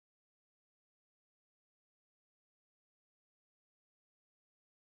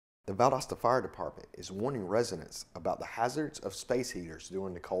The Valdosta Fire Department is warning residents about the hazards of space heaters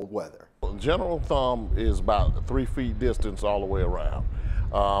during the cold weather. General thumb is about 3 feet distance all the way around.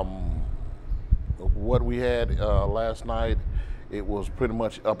 What we had last night, it was pretty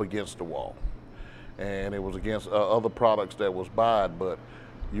much up against the wall. And it was against other products that was by it, but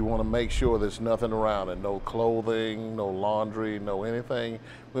you want to make sure there's nothing around it, no clothing, no laundry, no anything.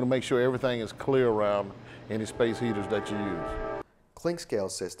 We're going to make sure everything is clear around any space heaters that you use. Clinkscale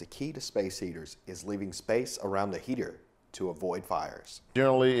says the key to space heaters is leaving space around the heater to avoid fires.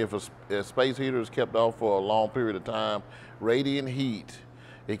 Generally, if a space heater is kept off for a long period of time, radiant heat,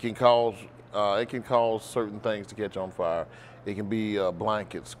 it can cause certain things to catch on fire. It can be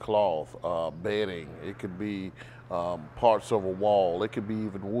blankets, cloth, bedding. It could be parts of a wall. It could be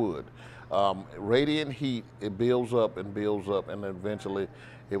even wood. Radiant heat, it builds up, and then eventually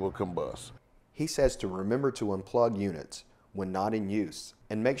it will combust. He says to remember to unplug units when not in use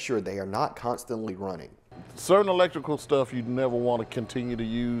and make sure they are not constantly running. Certain electrical stuff you never want to continue to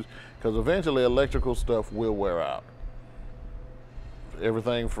use because eventually electrical stuff will wear out.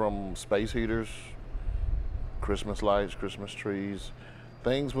 Everything from space heaters, Christmas lights, Christmas trees,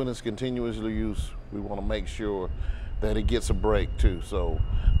 things when it's continuously used, we want to make sure that it gets a break too. So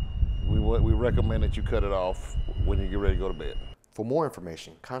we recommend that you cut it off when you get ready to go to bed. For more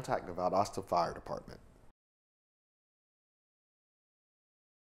information, contact the Valdosta Fire Department.